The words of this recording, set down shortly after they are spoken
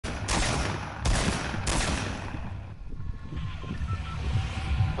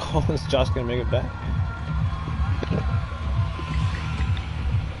Oh, is Josh gonna make it back?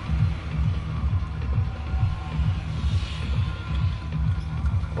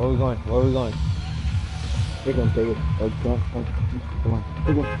 Where are we going? Where are we going? Take it. Oh, come on.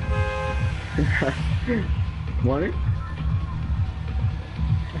 Take one. Want it?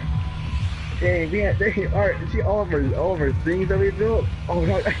 Hey, alright, see all of our things that we built? Oh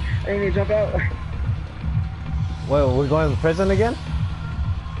no, I need to jump out. Wait, we're going to the prison again?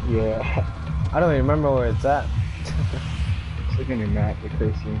 Yeah. I don't even remember where it's at. Look on your map, the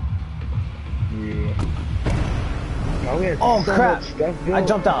cursor. Yeah. Oh, we had Oh so crap! much stuff built. I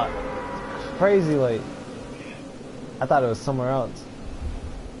jumped out. Crazy late. I thought it was somewhere else.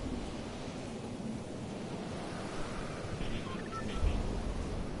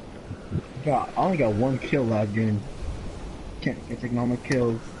 God, I only got one kill last game. Can't take all my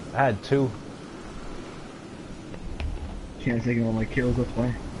kills. I had 2. Can't take all my kills, that's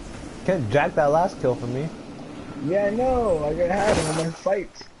why. Can't jack that last kill for me. Yeah, I know. I gotta have them on my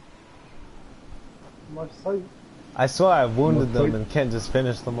sights. My sight. I swear I wounded them fight. and Kent just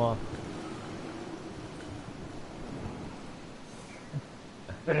finished them off.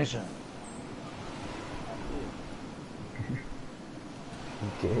 Finish him.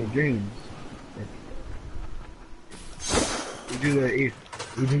 Okay. James. You do the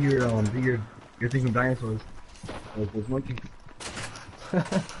you do your thing of dinosaurs. Those monkeys.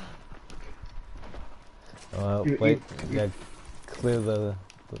 Wait, you gotta clear the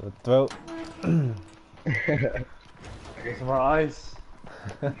throat. Get some more ice.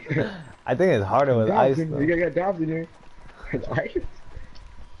 I think it's harder with ice though. You got dogs in here. It's ice.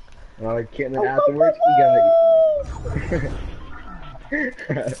 Alright, Kent, then afterwards you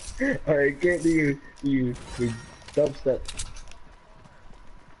gotta. Alright, Kent, do you dubstep.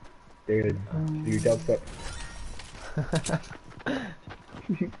 David, do your dubstep.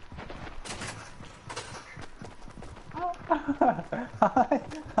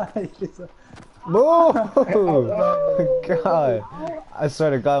 Move! God, I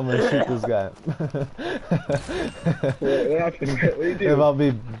swear to God, I'm gonna shoot this guy. What happened? What do you do? If I'll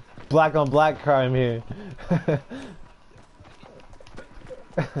be black on black crime here.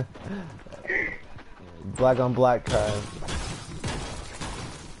 Black on black crime.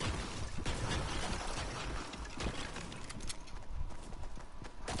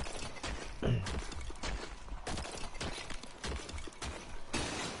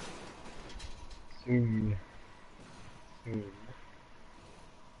 Soon.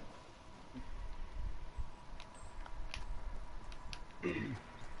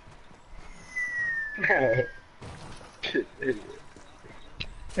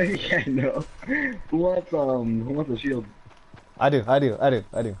 Yeah, no. Who wants a shield? I do. Alright.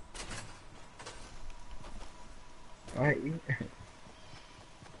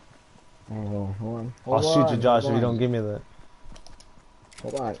 Oh, hold on. I'll shoot you, Josh, if you don't give me that.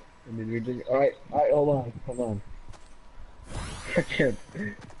 Hold on. Alright, hold on. I can't.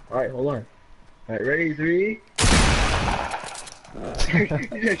 Alright, hold on. Alright, ready, 3.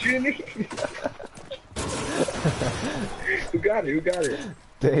 You're shooting me? Who got it?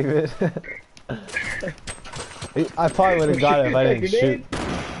 David. I probably would have got it if I didn't shoot.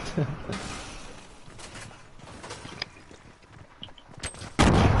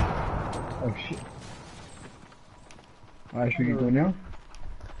 Oh shit. Alright, should we go now?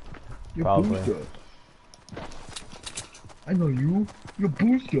 You're Probably. Booster. I know you. You're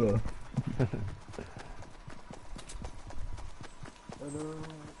Booster.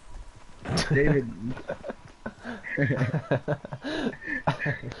 David.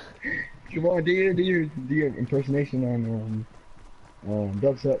 Come on, do your impersonation on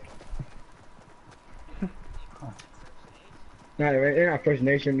dubstep. Nah, right? You're not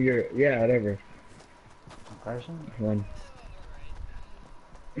impersonation. Yeah, whatever. Person? One.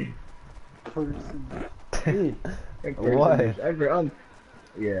 Person. What? Ever,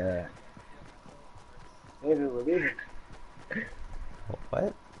 yeah. Maybe we're leaving.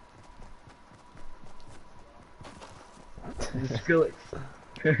 What? Just feel it.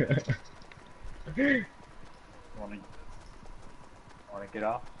 Wanna get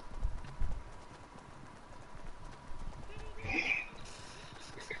off?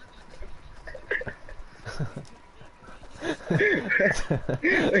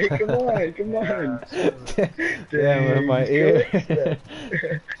 Hey, come on. Damn, with my ear.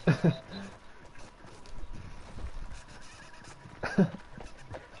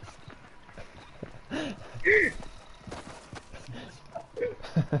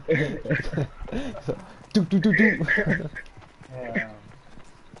 Do. Yeah.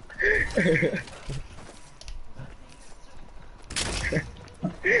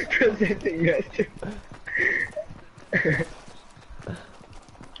 Presenting us to.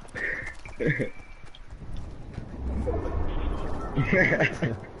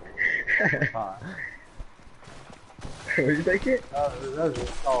 Fine. Would you take it? That was a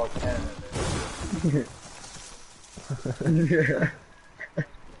solid candidate. Yeah.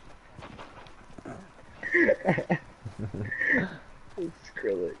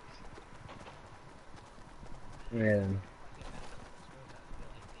 Skrillex. Man.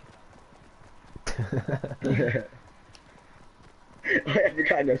 I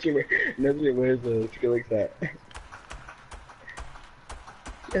forgot Nessie wears a Skrillex hat.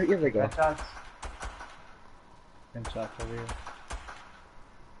 Yeah, he has like a... Gunshots. Gunshots over here.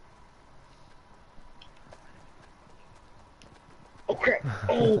 Oh crap!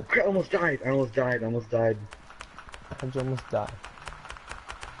 Oh crap! I almost died! I almost died! How'd you almost die?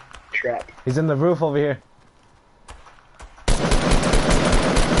 Trap. He's in the roof over here.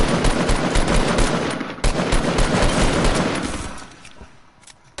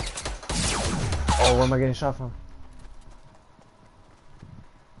 Oh, where am I getting shot from?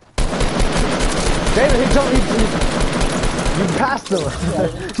 David, he jumped. You passed him.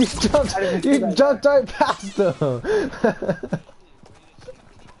 You jumped right past him.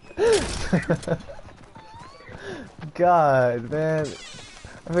 God, man.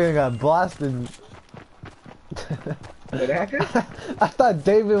 I think I got blasted. What happened? I thought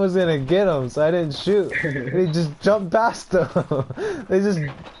David was gonna get him, so I didn't shoot. He just jumped past him. They just...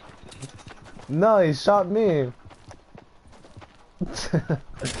 No, he shot me.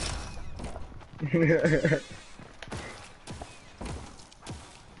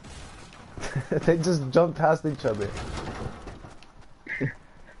 They just jumped past each other.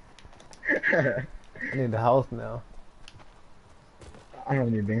 I need health now. I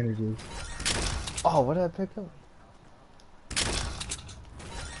don't need bandages. Oh, what did I pick up?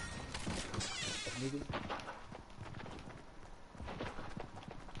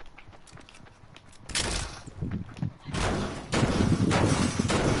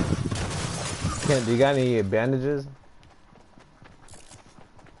 Kent, do you got any bandages?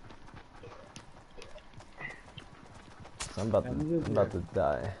 I'm about to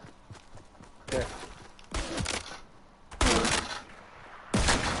die. Okay.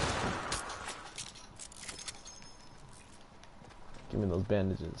 Give me those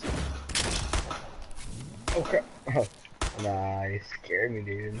bandages. Oh crap! Oh. Nah, you scared me,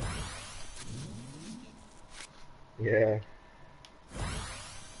 dude. Yeah.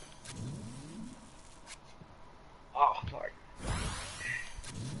 Oh fuck.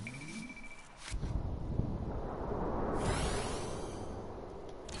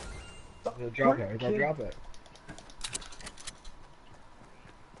 Drop it. Drop it.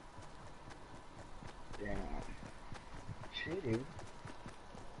 Yeah. Shit, dude.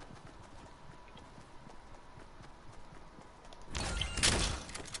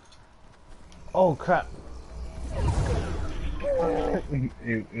 Oh crap!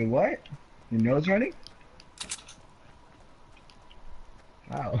 What? Your nose running?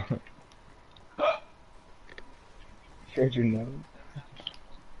 Wow. Showed your nose?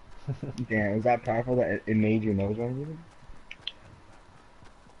 Damn, is that powerful that it made your nose run even?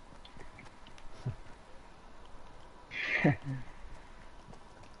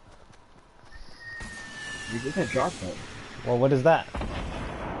 You just had drop that. Well, what is that?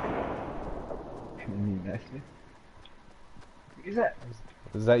 What is that?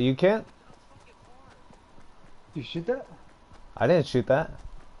 Is that you, Kent? You shoot that? I didn't shoot that.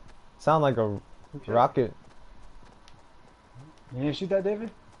 Sound like a rocket. You didn't shoot that,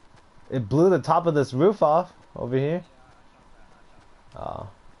 David? It blew the top of this roof off over here. Oh.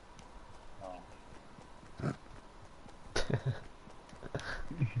 I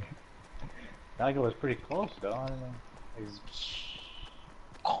think it was pretty close, though. I don't know.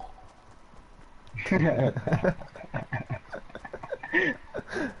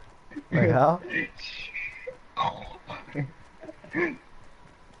 Like how?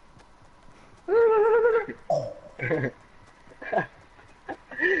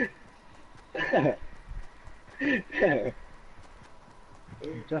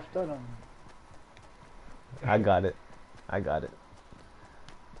 Jeff Dunham. I got it. I got it.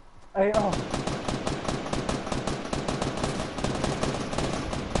 Hey, oh.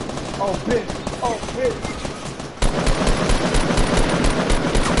 Oh, bitch. Oh, bitch.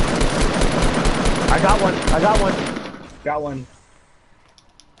 I got one. I got one. Got one.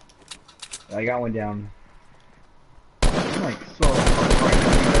 I got one down. I'm like so.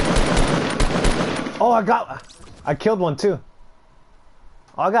 Oh, I killed one too.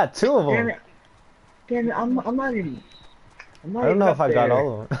 Oh, I got two of them. Damn it, I'm not even. I'm not I don't even know up if I got there.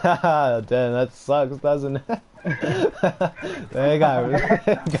 all of them. Damn, that sucks, doesn't it? they got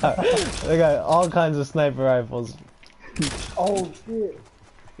all kinds of sniper rifles. Oh shit.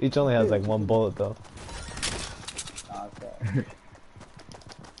 Each only has like one bullet though. Nah, okay.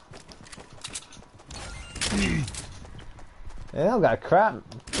 They all got crap.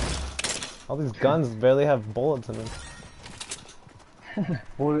 All these guns barely have bullets in them.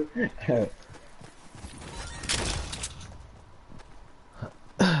 Bullet.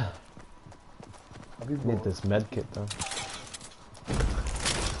 I need this med kit though.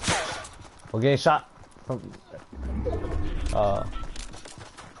 We're getting shot from.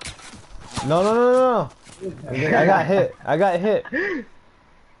 No, no, no, no, no! I got hit. I got hit.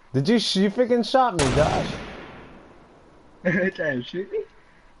 Did you? You freaking shot me, Josh. Trying to shoot me?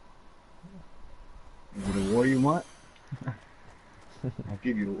 Is it a war you want? I'll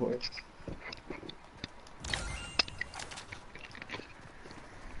give you the war.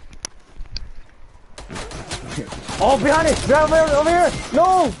 Oh, behind it! Over here!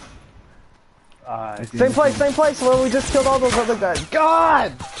 No! Same place where we just killed all those other guys.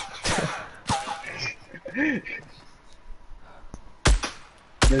 God!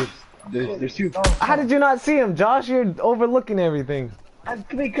 There's two. How did you not see him, Josh? You're overlooking everything. I'm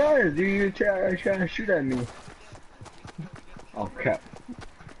because you're trying to shoot at me. Oh crap.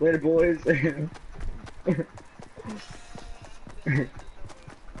 Later, boys. Later,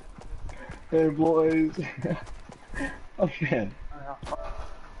 boys. Oh man.